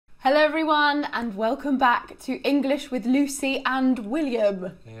Hello everyone and welcome back to English with Lucy and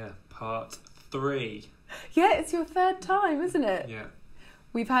William. Yeah, part 3. Yeah, it's your third time, isn't it? Yeah.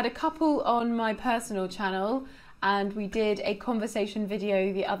 We've had a couple on my personal channel and we did a conversation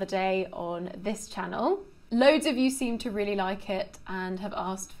video the other day on this channel. Loads of you seem to really like it and have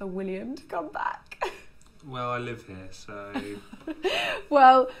asked for William to come back. Well, I live here, so...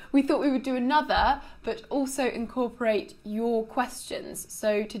 Well, we thought we would do another, but also incorporate your questions.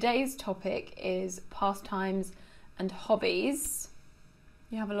 So today's topic is pastimes and hobbies.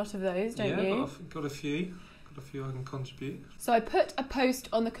 You have a lot of those, don't you? Yeah, I've got a few. Got a few I can contribute. So I put a post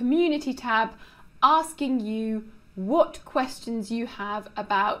on the community tab asking you what questions you have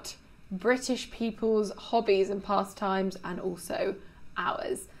about British people's hobbies and pastimes and also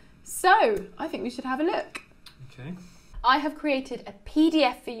ours. So I think we should have a look. Okay. I have created a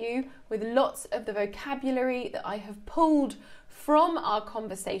PDF for you with lots of the vocabulary that I have pulled from our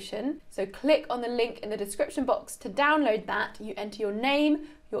conversation. So click on the link in the description box to download that. You enter your name,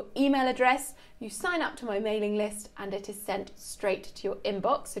 your email address, you sign up to my mailing list and it is sent straight to your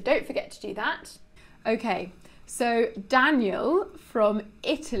inbox. So don't forget to do that. Okay. So Daniel from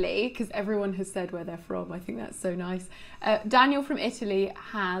Italy, because everyone has said where they're from, I think that's so nice. Daniel from Italy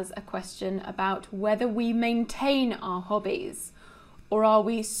has a question about whether we maintain our hobbies or are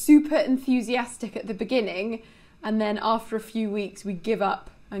we super enthusiastic at the beginning and then after a few weeks we give up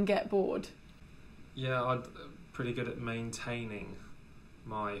and get bored. Yeah, I'm pretty good at maintaining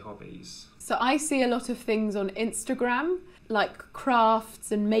my hobbies. So I see a lot of things on Instagram, like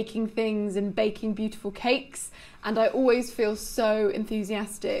crafts and making things and baking beautiful cakes, and I always feel so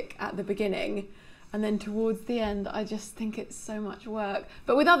enthusiastic at the beginning, and then towards the end I just think it's so much work.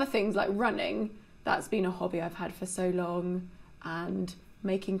 But with other things like running, that's been a hobby I've had for so long, and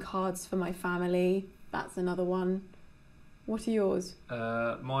making cards for my family, that's another one. What are yours?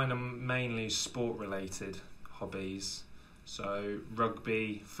 Mine are mainly sport related hobbies, so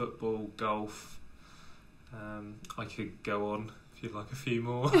rugby, football, golf. I could go on if you'd like a few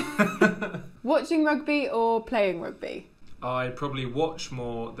more. Watching rugby or playing rugby? I probably watch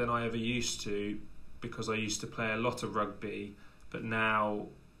more than I ever used to because I used to play a lot of rugby, but now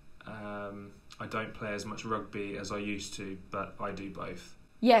I don't play as much rugby as I used to, but I do both.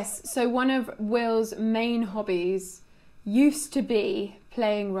 Yes, so one of Will's main hobbies used to be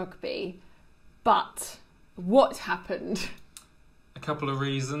playing rugby, but what happened? A couple of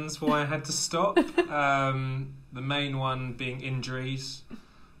reasons why I had to stop. The main one being injuries.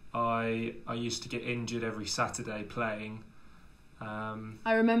 I used to get injured every Saturday playing.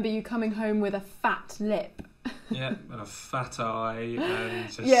 I remember you coming home with a fat lip. Yeah, and a fat eye. And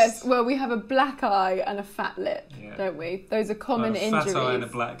just... Yes, well, we have a black eye and a fat lip, yeah. Don't we? Those are common injuries. A fat eye and a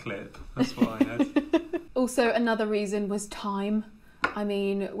black lip. That's what I had. Also, another reason was time. I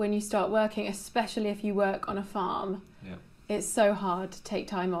mean, when you start working, especially if you work on a farm, yeah. It's so hard to take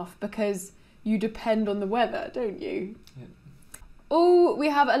time off because you depend on the weather, don't you? Yeah. Oh, we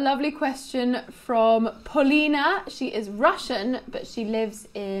have a lovely question from Paulina. She is Russian, but she lives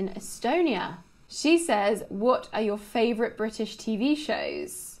in Estonia. She says, what are your favourite British TV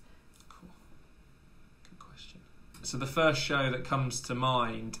shows? Cool. Good question. So the first show that comes to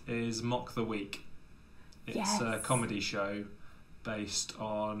mind is Mock the Week. It's a comedy show based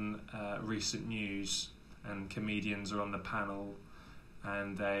on recent news, and comedians are on the panel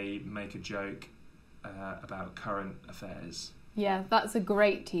and they make a joke about current affairs. Yeah, that's a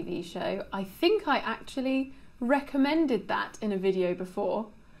great TV show. I think I actually recommended that in a video before.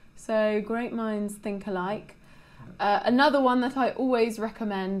 So great minds think alike. Another one that I always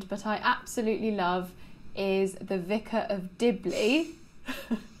recommend, but I absolutely love, is The Vicar of Dibley.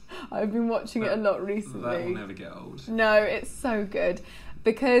 I've been watching it a lot recently. That will never get old. No, it's so good.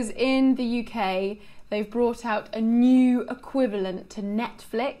 Because in the UK, they've brought out a new equivalent to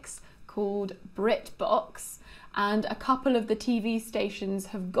Netflix called BritBox, and a couple of the TV stations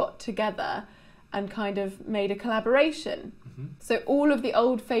have got together and kind of made a collaboration. Mm-hmm. So all of the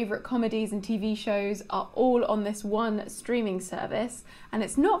old favourite comedies and TV shows are all on this one streaming service, and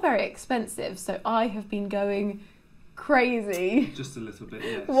it's not very expensive, so I have been going crazy. Just a little bit,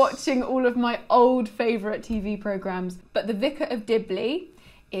 yes. Watching all of my old favourite TV programmes. But The Vicar of Dibley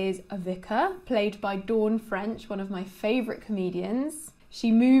is a vicar played by Dawn French, one of my favourite comedians.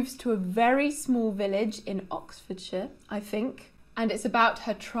 She moves to a very small village in Oxfordshire, I think, and it's about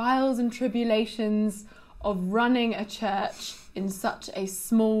her trials and tribulations of running a church in such a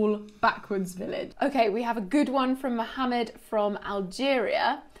small backwards village. Okay, we have a good one from Mohammed from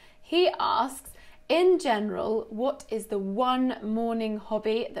Algeria. He asks, in general, what is the one morning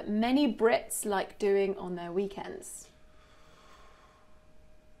hobby that many Brits like doing on their weekends?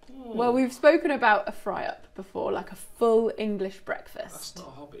 Well, we've spoken about a fry-up before, like a full English breakfast. That's not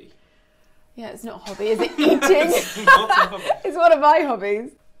a hobby. Yeah, it's not a hobby, is it? Eating? It's not a hobby. It's one of my hobbies.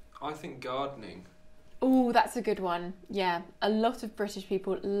 I think gardening. Oh, that's a good one. Yeah, a lot of British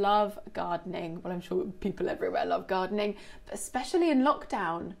people love gardening. Well, I'm sure people everywhere love gardening, but especially in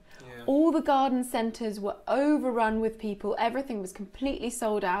lockdown. Yeah. All the garden centres were overrun with people. Everything was completely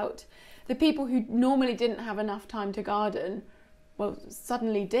sold out. The people who normally didn't have enough time to garden, well,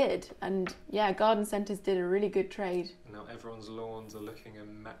 suddenly did. And yeah, garden centres did a really good trade. Now everyone's lawns are looking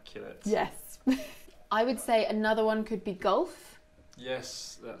immaculate. Yes. I would say another one could be golf.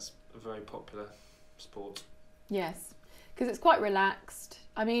 Yes, that's a very popular sport. Yes, because it's quite relaxed.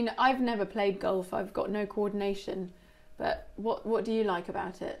 I mean, I've never played golf. I've got no coordination. But what do you like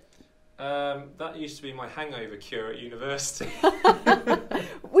about it? That used to be my hangover cure at university.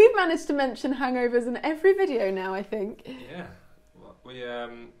 We've managed to mention hangovers in every video now, I think. Yeah,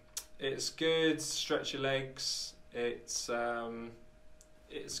 it's good. Stretch your legs. It's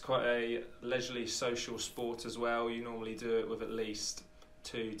quite a leisurely social sport as well. You normally do it with at least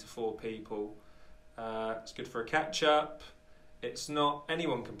 2 to 4 people. It's good for a catch up. It's not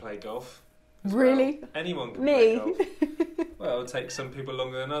anyone can play golf. Really? Well. Anyone can play golf. Well, it'll take some people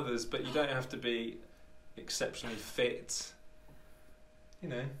longer than others, but you don't have to be exceptionally fit. You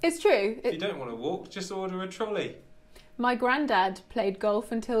know. It's true. If you don't want to walk, just order a trolley. My granddad played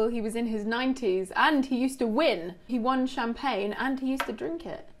golf until he was in his 90s, and he used to win. He won champagne and he used to drink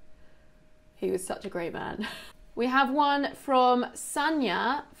it. He was such a great man. We have one from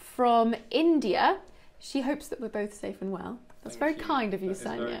Sanya from India. She hopes that we're both safe and well. That's very kind of you,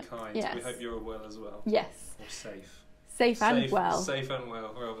 Sanya. Very kind. Yes. We hope you're well as well. Yes. Or safe. Safe and well. Safe and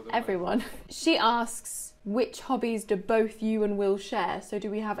well, rather than everyone. Well. She asks, which hobbies do both you and Will share? So do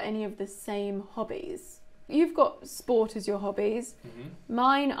we have any of the same hobbies? You've got sport as your hobbies. Mm-hmm.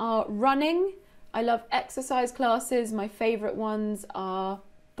 Mine are running. I love exercise classes. My favourite ones are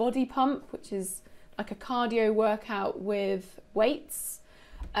body pump, which is like a cardio workout with weights.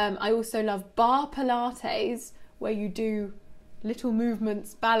 I also love bar Pilates, where you do little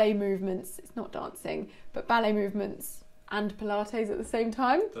movements, ballet movements. It's not dancing, but ballet movements and Pilates at the same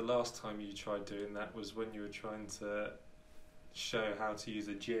time. The last time you tried doing that was when you were trying to show how to use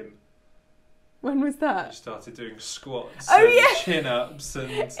a gym. When was that? You started doing squats and chin-ups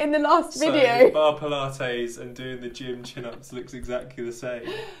and... In the last video. Bar Pilates and doing the gym chin-ups looks exactly the same.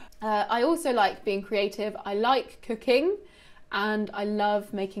 I also like being creative. I like cooking and I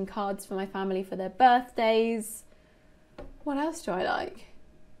love making cards for my family for their birthdays. What else do I like?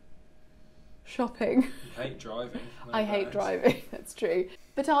 Shopping. You hate driving. I hate driving, that's true.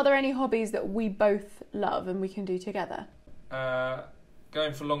 But are there any hobbies that we both love and we can do together?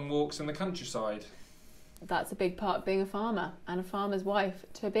 Going for long walks in the countryside. That's a big part of being a farmer and a farmer's wife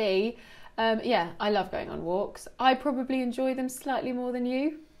to be. Yeah, I love going on walks. I probably enjoy them slightly more than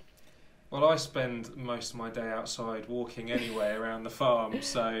you. Well, I spend most of my day outside walking anyway around the farm,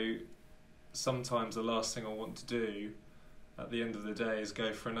 so sometimes the last thing I want to do at the end of the day is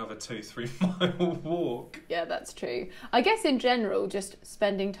go for another 2-3 mile walk. Yeah, that's true. I guess in general, just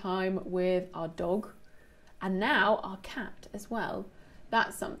spending time with our dog and now our cat as well.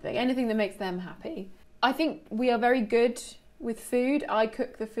 That's something. Anything that makes them happy. I think we are very good with food. I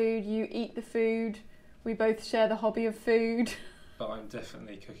cook the food, you eat the food. We both share the hobby of food. But I'm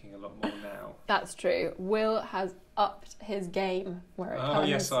definitely cooking a lot more now. That's true. Will has upped his game where it comes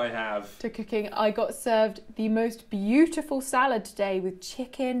yes, I have. to cooking. I got served the most beautiful salad today with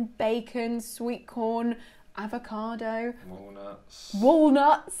chicken, bacon, sweet corn, avocado,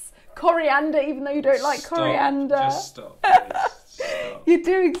 walnuts, coriander, even though you don't like coriander. Just stop, please. Stop. You're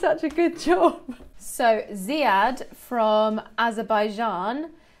doing such a good job. So Ziad from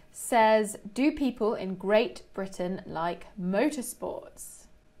Azerbaijan says, do people in Great Britain like motorsports?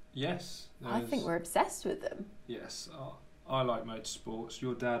 Yes. I think we're obsessed with them. Yes, I like motorsports.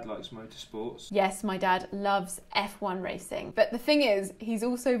 Your dad likes motorsports. Yes, my dad loves F1 racing. But the thing is, he's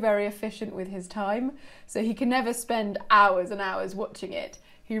also very efficient with his time. So he can never spend hours and hours watching it.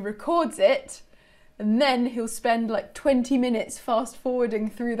 He records it and then he'll spend like 20 minutes fast forwarding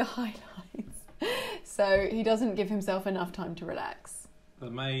through the highlights. So he doesn't give himself enough time to relax. The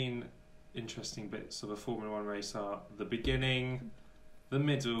main interesting bits of a Formula 1 race are the beginning, the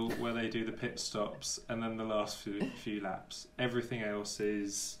middle, where they do the pit stops, and then the last few laps. Everything else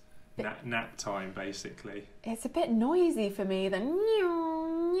is nap time, basically. It's a bit noisy for me, the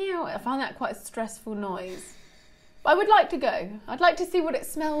I find that quite a stressful noise. But I would like to go. I'd like to see what it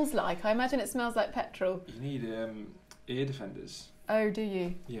smells like. I imagine it smells like petrol. You need ear defenders. Oh, do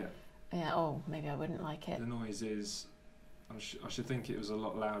you? Yeah. Yeah, oh, maybe I wouldn't like it. The noise is I should think it was a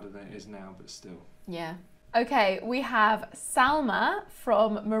lot louder than it is now, but still. Yeah. Okay, we have Salma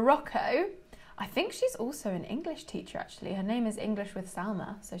from Morocco. I think she's also an English teacher, actually. Her name is English with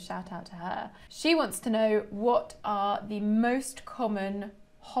Salma, so shout out to her. She wants to know, what are the most common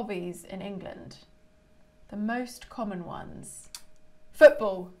hobbies in England? The most common ones.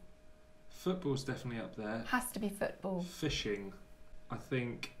 Football. Football's definitely up there. Has to be football. Fishing. I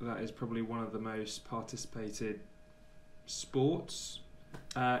think that is probably one of the most participated sports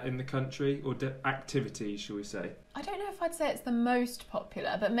in the country, or activities, shall we say. I don't know if I'd say it's the most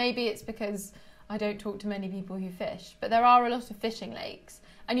popular, but maybe it's because I don't talk to many people who fish. But there are a lot of fishing lakes,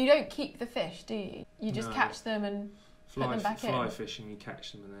 and you don't keep the fish, do you? You just catch them and put them back in. Fly fishing, you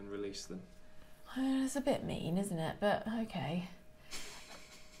catch them and then release them. It's a bit mean, isn't it? But okay.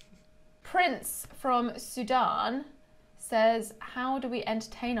 Prince from Sudan says, how do we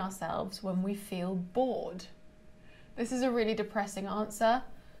entertain ourselves when we feel bored? This is a really depressing answer.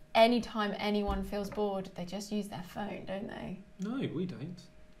 Anytime anyone feels bored, they just use their phone, don't they? No, we don't.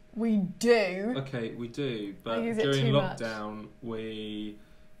 We do. Okay, we do, but during lockdown we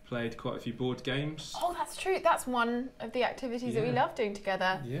played quite a few board games. Oh, that's true. That's one of the activities that we love doing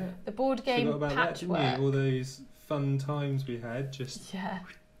together. Yeah. The board game Patchwork. That, didn't you? All those fun times we had, just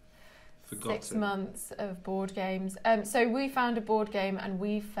forgotten. 6 months of board games. So we found a board game and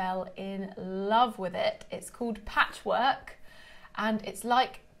we fell in love with it. It's called Patchwork, and it's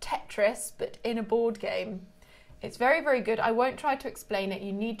like Tetris but in a board game. It's very, very good. I won't try to explain it.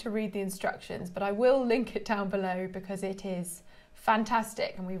 You need to read the instructions, but I will link it down below because it is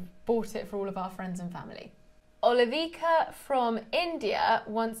fantastic and we've bought it for all of our friends and family. Olavika from India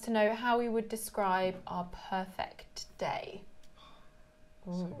wants to know how we would describe our perfect day.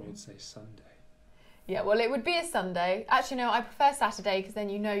 So we would say Sunday. Yeah, well, it would be a Sunday. Actually, no, I prefer Saturday because then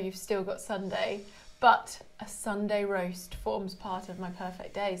you know you've still got Sunday. But a Sunday roast forms part of my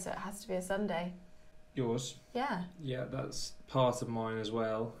perfect day, so it has to be a Sunday. Yours? Yeah. Yeah, that's part of mine as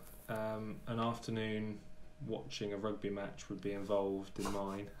well. An afternoon watching a rugby match would be involved in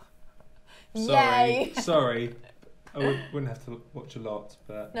mine. Yay! Sorry. I wouldn't have to watch a lot,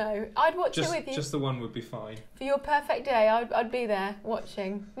 but... No, I'd watch it with you. Just the one would be fine. For your perfect day, I'd be there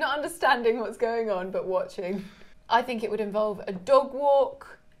watching. Not understanding what's going on, but watching. I think it would involve a dog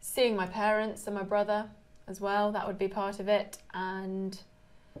walk, seeing my parents and my brother as well. That would be part of it. And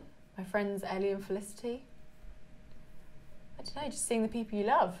my friends Ellie and Felicity. I don't know, just seeing the people you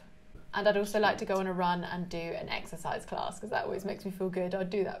love. And I'd also like to go on a run and do an exercise class because that always makes me feel good. I'd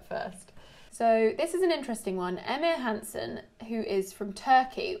do that first. So this is an interesting one. Emir Hansen, who is from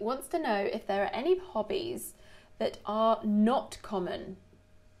Turkey, wants to know if there are any hobbies that are not common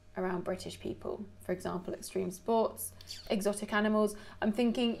around British people. For example, extreme sports, exotic animals. I'm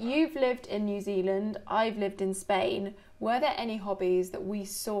thinking, you've lived in New Zealand, I've lived in Spain. Were there any hobbies that we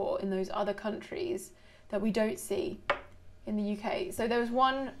saw in those other countries that we don't see in the UK? So there was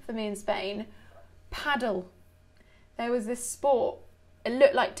one for me in Spain, paddle. There was this sport. It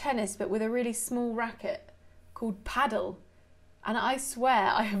looked like tennis, but with a really small racket called paddle. And I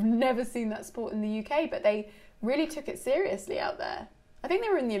swear I have never seen that sport in the UK, but they really took it seriously out there. I think they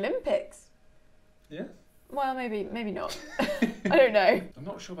were in the Olympics. Yeah. Well, maybe not. I don't know. I'm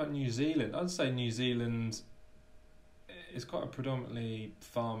not sure about New Zealand. I'd say New Zealand is quite a predominantly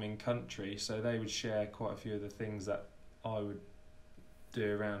farming country, so they would share quite a few of the things that I would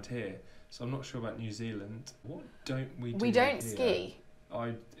do around here. So I'm not sure about New Zealand. What don't we do? We don't here? ski.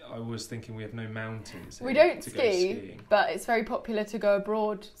 I was thinking we have no mountains here. We don't to ski, go skiing. but it's very popular to go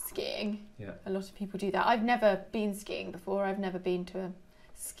abroad skiing. Yeah. A lot of people do that. I've never been skiing before. I've never been to a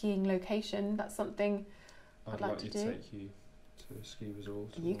skiing location. That's something I'd like to do. Take you to a ski resort.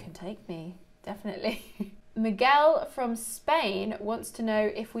 You can take me, definitely. Miguel from Spain wants to know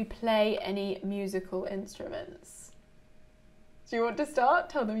if we play any musical instruments. Do you want to start?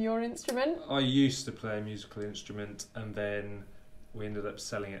 Tell them your instrument. I used to play a musical instrument and then we ended up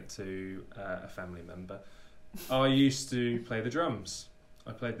selling it to a family member. I used to play the drums.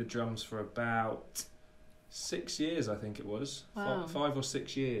 I played the drums for about 6 years, I think it was. Wow. 5 or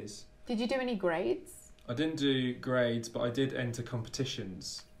 6 years. Did you do any grades? I didn't do grades, but I did enter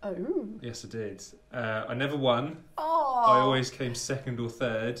competitions. Oh. Yes, I did. I never won. Oh. I always came second or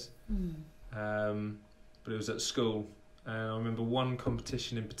third. But it was at school. And I remember one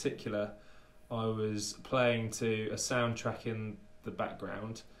competition in particular, I was playing to a soundtrack in the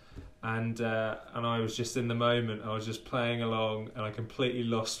background, and I was just in the moment. I was just playing along, and I completely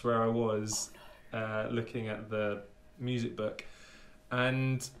lost where I was, looking at the music book,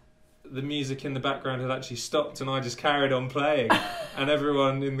 and the music in the background had actually stopped, and I just carried on playing, and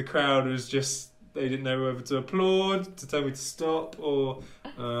everyone in the crowd was just they didn't know whether to applaud, to tell me to stop, or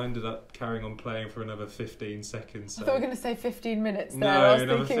I ended up carrying on playing for another 15 seconds. So. I thought we were going to say 15 minutes there. No,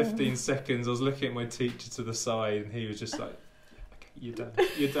 another 15 seconds. I was looking at my teacher to the side and he was just like, okay,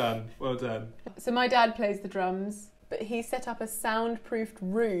 you're done, well done. So my dad plays the drums, but he set up a soundproofed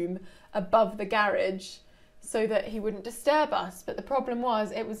room above the garage so that he wouldn't disturb us. But the problem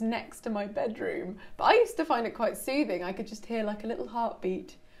was it was next to my bedroom. But I used to find it quite soothing. I could just hear like a little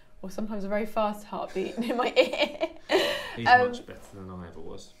heartbeat, or sometimes a very fast heartbeat in my ear. He's much better than I ever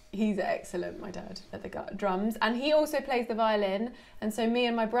was. He's excellent, my dad, at the drums. And he also plays the violin. And so me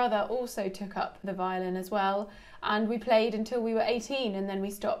and my brother also took up the violin as well. And we played until we were 18 and then we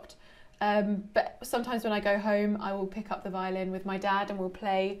stopped. But sometimes when I go home, I will pick up the violin with my dad and we'll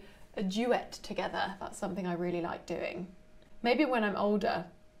play a duet together. That's something I really like doing. Maybe when I'm older,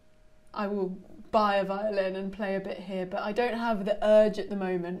 I will buy a violin and play a bit here, but I don't have the urge at the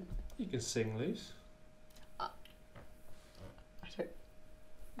moment. You can sing, Luce. I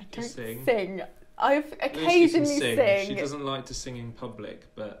don't sing. I've occasionally sing. She doesn't like to sing in public,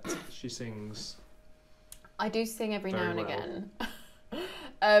 but she sings. I do sing every now and again.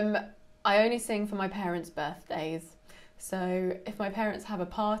 I only sing for my parents' birthdays. So if my parents have a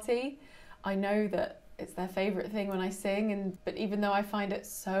party, I know that it's their favourite thing when I sing. But even though I find it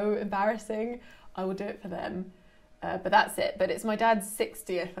so embarrassing, I will do it for them. But that's it. But it's my dad's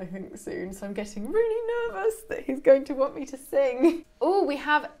 60th, I think, soon. So I'm getting really nervous that he's going to want me to sing. Oh, we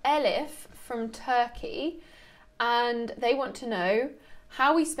have Elif from Turkey. And they want to know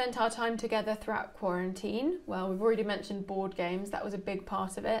how we spent our time together throughout quarantine. Well, we've already mentioned board games. That was a big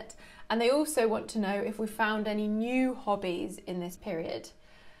part of it. And they also want to know if we found any new hobbies in this period.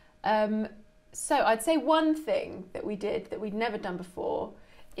 So I'd say one thing that we did that we'd never done before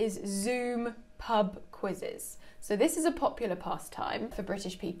is Zoom pub quizzes. So this is a popular pastime for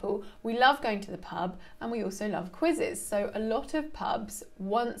British people. We love going to the pub and we also love quizzes. So a lot of pubs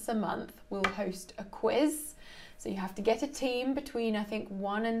once a month will host a quiz. So you have to get a team between, I think,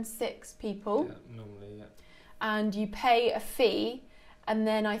 1 and 6 people. Yeah, normally, yeah. And you pay a fee, and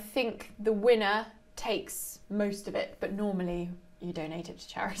then I think the winner takes most of it, but normally you donate it to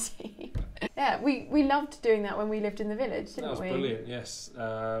charity. Yeah, we loved doing that when we lived in the village, didn't we? That was brilliant, yes.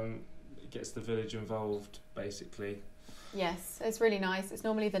 It gets the village involved, basically. Yes, it's really nice. It's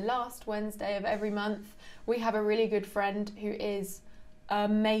normally the last Wednesday of every month. We have a really good friend who is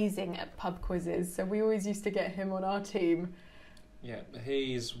amazing at pub quizzes, so we always used to get him on our team. Yeah,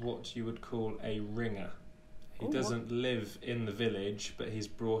 he's what you would call a ringer. He doesn't live in the village, but he's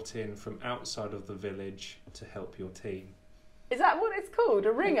brought in from outside of the village to help your team. Is that what it's called?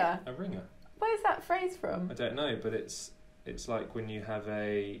 A ringer? A ringer. Where's that phrase from? I don't know, but it's like when you have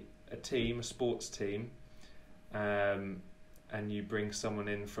a team, a sports team, and you bring someone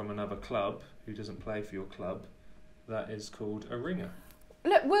in from another club who doesn't play for your club. That is called a ringer.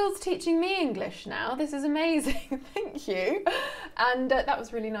 Look, Will's teaching me English now. This is amazing. Thank you. And that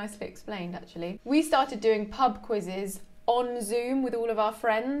was really nicely explained, actually. We started doing pub quizzes on Zoom with all of our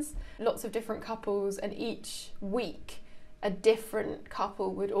friends, lots of different couples, and each week a different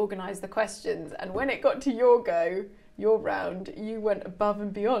couple would organise the questions. And when it got to your round, you went above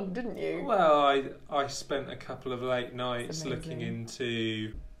and beyond, didn't you? Well, I spent a couple of late nights looking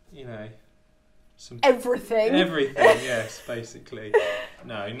into, Everything, yes, basically.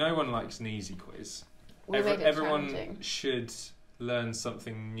 No one likes an easy quiz. Everyone should learn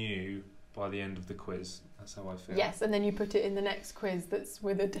something new by the end of the quiz. That's how I feel. Yes, and then you put it in the next quiz that's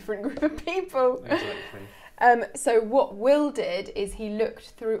with a different group of people. Exactly. So what Will did is he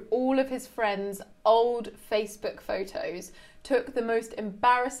looked through all of his friends' old Facebook photos, took the most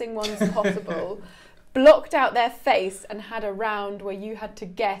embarrassing ones possible, blocked out their face, and had a round where you had to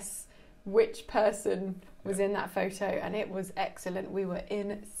guess which person was in that photo, and it was excellent. We were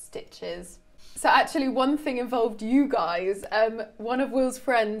in stitches. So actually one thing involved you guys. One of Will's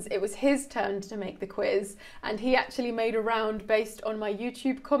friends, it was his turn to make the quiz, and he actually made a round based on my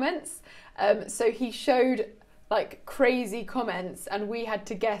YouTube comments. So he showed like crazy comments and we had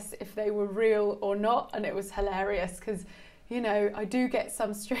to guess if they were real or not, and it was hilarious because I do get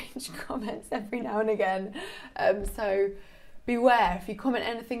some strange comments every now and again. So beware, if you comment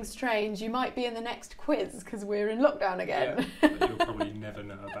anything strange, you might be in the next quiz because we're in lockdown again. Yeah, but you'll probably never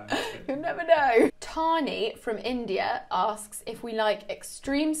know about it. You'll never know. Tani from India asks if we like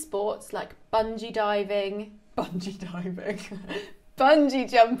extreme sports like bungee diving, bungee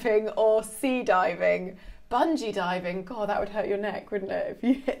jumping or sea diving. Bungee diving, God, that would hurt your neck, wouldn't it, if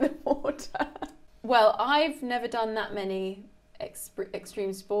you hit the water? Well, I've never done that many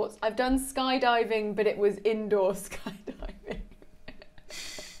extreme sports. I've done skydiving, but it was indoor skydiving.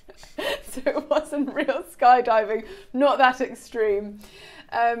 so it wasn't real skydiving, not that extreme.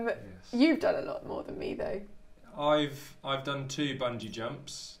 Yes. You've done a lot more than me though. I've done 2 bungee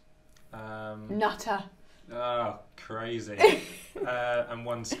jumps. Nutter. Oh, crazy. And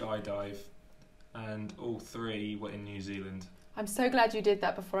 1 skydive, and all 3 were in New Zealand. I'm so glad you did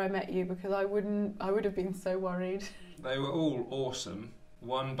that before I met you, because I would have been so worried. They were all awesome.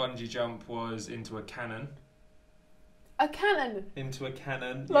 1 bungee jump was into a cannon. A cannon? Into a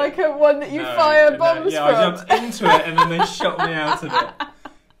cannon. Like a one that you fire bombs from? I jumped into it and then they shot me out of it.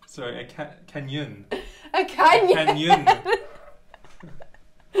 Sorry, a canyon. A canyon? A canyon.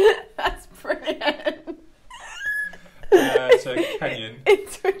 That's brilliant. So a canyon.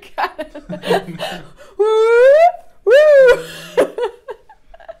 Into a cannon. Woo! Woo!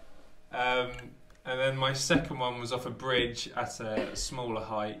 And then my second one was off a bridge at a smaller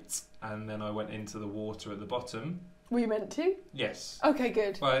height, and then I went into the water at the bottom. Were you meant to? Yes. Okay,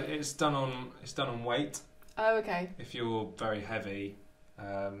 good. Well, it's done on weight. Oh, okay. If you're very heavy,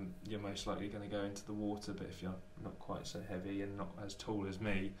 you're most likely going to go into the water. But if you're not quite so heavy and not as tall as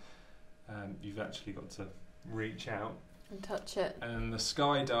me, you've actually got to reach out and touch it. And the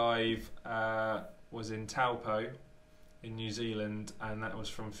skydive was in Taupo in New Zealand, and that was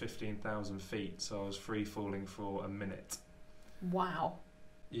from 15,000 feet, so I was free falling for a minute. Wow.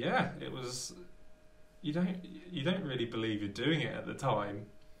 Yeah, it was. You don't really believe you're doing it at the time.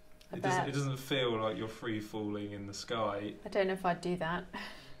 It doesn't feel like you're free falling in the sky. I don't know if I'd do that.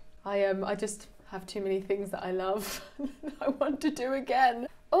 I just have too many things that I love that I want to do again.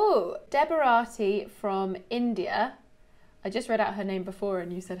 Oh, Debarati from India. I just read out her name before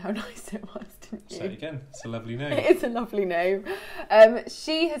and you said how nice it was, didn't you? Say it again. It's a lovely name. It is a lovely name.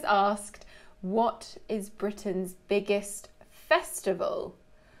 She has asked, what is Britain's biggest festival?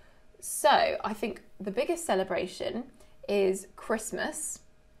 So I think the biggest celebration is Christmas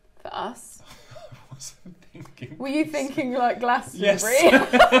for us. I wasn't thinking. Were you thinking like Glastonbury? Yes.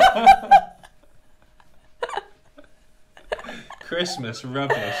 Christmas,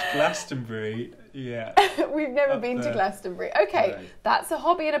 rubbish. Glastonbury, yeah. We've never been to Glastonbury. Okay, no. That's a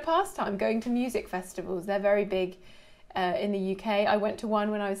hobby and a pastime, going to music festivals. They're very big in the UK. I went to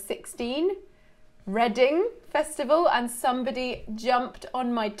one when I was 16, Reading Festival, and somebody jumped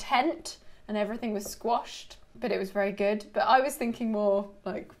on my tent and everything was squashed, but it was very good. But I was thinking more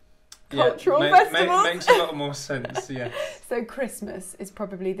like cultural festivals. Makes a lot more sense, yes. So Christmas is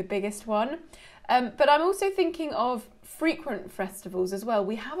probably the biggest one. But I'm also thinking of frequent festivals as well.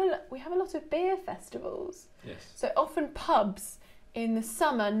 We have a lot of beer festivals. Yes. So often pubs in the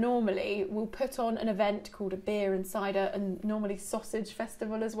summer normally will put on an event called a beer and cider and normally sausage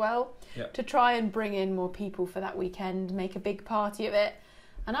festival as well, yep, to try and bring in more people for that weekend, make a big party of it.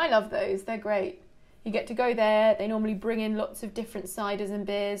 And I love those. They're great. You get to go there. They normally bring in lots of different ciders and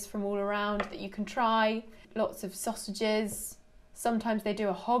beers from all around that you can try. Lots of sausages. Sometimes they do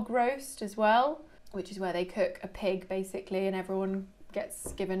a hog roast as well, which is where they cook a pig basically and everyone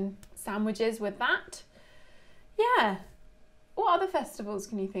gets given sandwiches with that. Yeah. What other festivals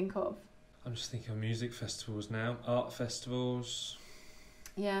can you think of? I'm just thinking of music festivals now, art festivals.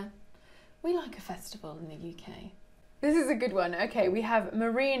 Yeah. We like a festival in the UK. This is a good one. Okay, we have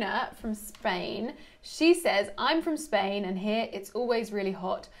Marina from Spain. She says, I'm from Spain and here it's always really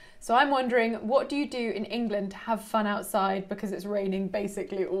hot. So I'm wondering, what do you do in England to have fun outside because it's raining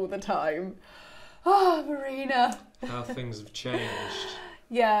basically all the time? Oh, Marina. How things have changed.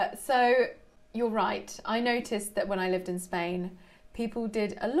 Yeah, so you're right. I noticed that when I lived in Spain, people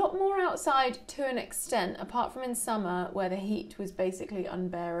did a lot more outside to an extent, apart from in summer where the heat was basically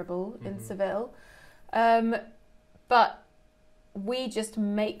unbearable in Seville. But we just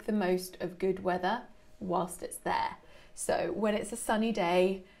make the most of good weather whilst it's there. So when it's a sunny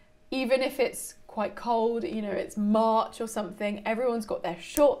day, even if it's quite cold, you know, it's March or something, everyone's got their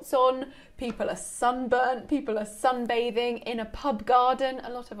shorts on, people are sunburnt, people are sunbathing in a pub garden.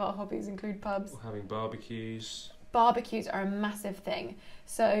 A lot of our hobbies include pubs. Or having barbecues. Barbecues are a massive thing.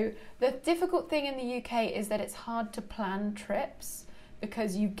 So the difficult thing in the UK is that it's hard to plan trips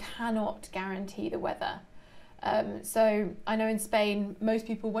because you cannot guarantee the weather. So I know in Spain, many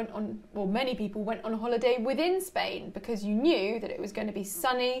people went on holiday within Spain because you knew that it was going to be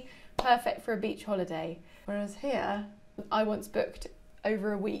sunny, perfect for a beach holiday. Whereas here, I once booked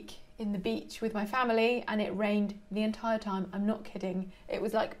over a week in the beach with my family and it rained the entire time. I'm not kidding. It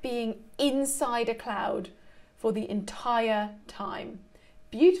was like being inside a cloud for the entire time.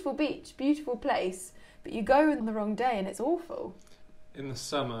 Beautiful beach, beautiful place, but you go on the wrong day and it's awful. In the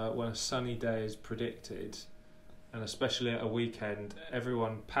summer, when a sunny day is predicted, and especially at a weekend,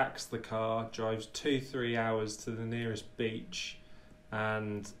 everyone packs the car, drives 2-3 hours to the nearest beach,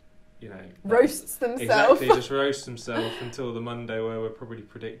 and roasts themselves. Exactly, just roast themselves until the Monday where we're probably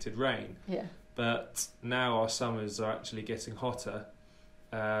predicted rain. Yeah. But now our summers are actually getting hotter.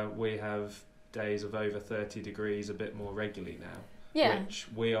 We have days of over 30 degrees a bit more regularly now. Yeah. Which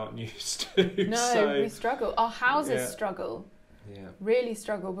we aren't used to. No, we struggle. Our houses struggle. Yeah. Really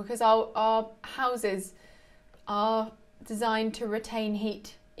struggle because our houses are designed to retain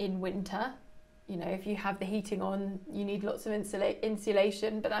heat in winter. You know, if you have the heating on, you need lots of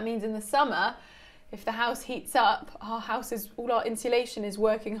insulation. But that means in the summer, if the house heats up, all our insulation is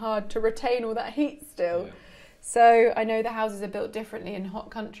working hard to retain all that heat still. Yeah. So I know the houses are built differently in hot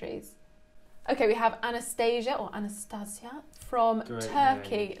countries. Okay, we have Anastasia from Great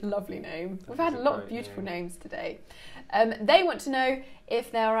Turkey. name. Lovely name. That We've had is a a lot of great beautiful name. names today. They want to know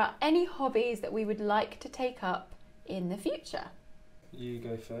if there are any hobbies that we would like to take up in the future. You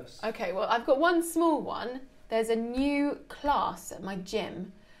go first. Okay, well, I've got one small one. There's a new class at my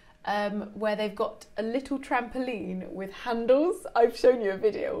gym where they've got a little trampoline with handles. I've shown you a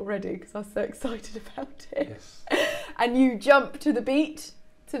video already because I was so excited about it. Yes. And you jump to the beat,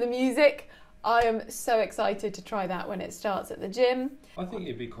 to the music. I am so excited to try that when it starts at the gym. I think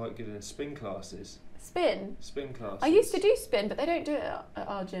you'd be quite good in spin classes. Spin? Spin classes. I used to do spin, but they don't do it at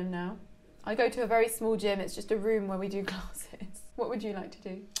our gym now. I go to a very small gym. It's just a room where we do classes. What would you like to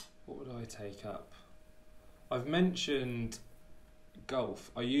do? What would I take up? I've mentioned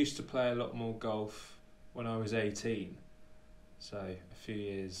golf. I used to play a lot more golf when I was 18, so a few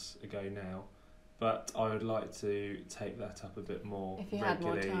years ago now. But I would like to take that up a bit more If you had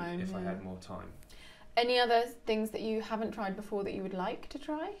more regularly time, if I yeah. had more time. Any other things that you haven't tried before that you would like to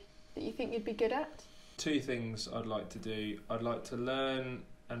try? That you think you'd be good at? Two things I'd like to do. I'd like to learn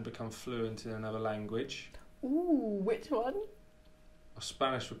and become fluent in another language. Ooh, which one?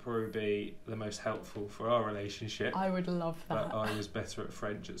 Spanish would probably be the most helpful for our relationship. I would love that. But I was better at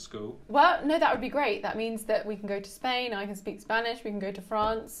French at school. Well, no, that would be great. That means that we can go to Spain, I can speak Spanish, we can go to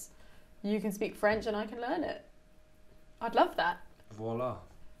France, you can speak French and I can learn it. I'd love that. Voila.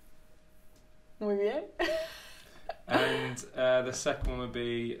 Muy bien. And the second one would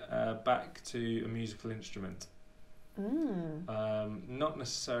be back to a musical instrument. Not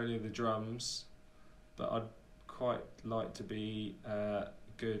necessarily the drums, but I'd quite like to be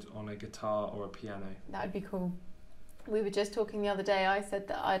good on a guitar or a piano. That would be cool. We were just talking the other day, I said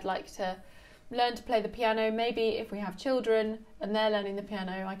that I'd like to learn to play the piano. Maybe if we have children and they're learning the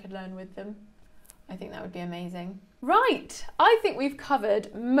piano, I could learn with them. I think that would be amazing. Right, I think we've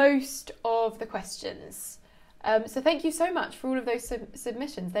covered most of the questions. So thank you so much for all of those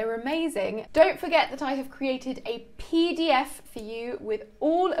submissions. They were amazing. Don't forget that I have created a PDF for you with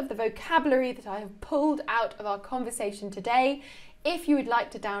all of the vocabulary that I have pulled out of our conversation today. If you would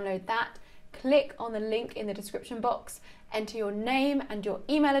like to download that, click on the link in the description box, enter your name and your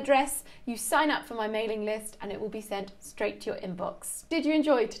email address. You sign up for my mailing list and it will be sent straight to your inbox. Did you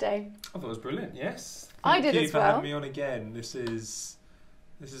enjoy today? I thought it was brilliant, yes. I did as well. Thank you for having me on again. This is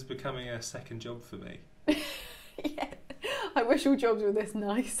becoming a second job for me. Yeah, I wish all jobs were this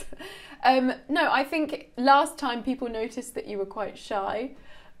nice. No, I think last time people noticed that you were quite shy,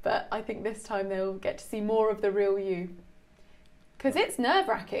 but I think this time they'll get to see more of the real you. Because it's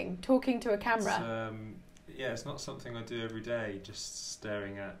nerve-wracking talking to a camera. It's not something I do every day, just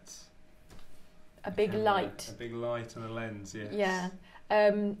staring at a big camera, light. A big light and a lens, yes. Yeah.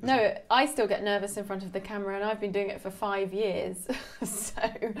 No, I still get nervous in front of the camera and I've been doing it for 5 years. So,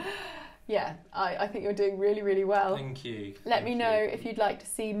 yeah, I think you're doing really, really well. Thank you. Let me know if you'd like to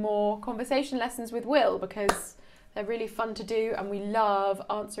see more conversation lessons with Will, because they're really fun to do and we love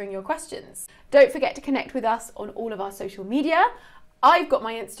answering your questions. Don't forget to connect with us on all of our social media. I've got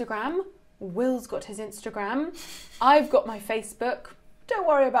my Instagram. Will's got his Instagram. I've got my Facebook. Don't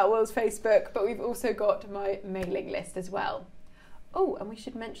worry about Will's Facebook, but we've also got my mailing list as well. Oh, and we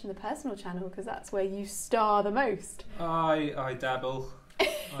should mention the personal channel because that's where you star the most. I dabble.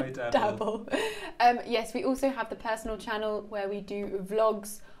 I dabble. Yes, we also have the personal channel where we do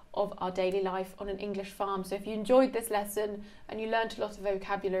vlogs of our daily life on an English farm. So if you enjoyed this lesson and you learnt a lot of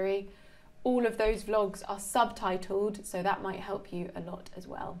vocabulary, all of those vlogs are subtitled, so that might help you a lot as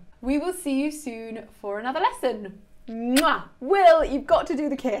well. We will see you soon for another lesson. Mwah! Will, you've got to do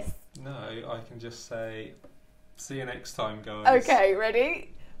the kiss. No, I can just say, see you next time, guys. Okay,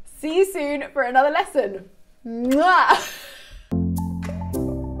 ready? See you soon for another lesson. Mwah!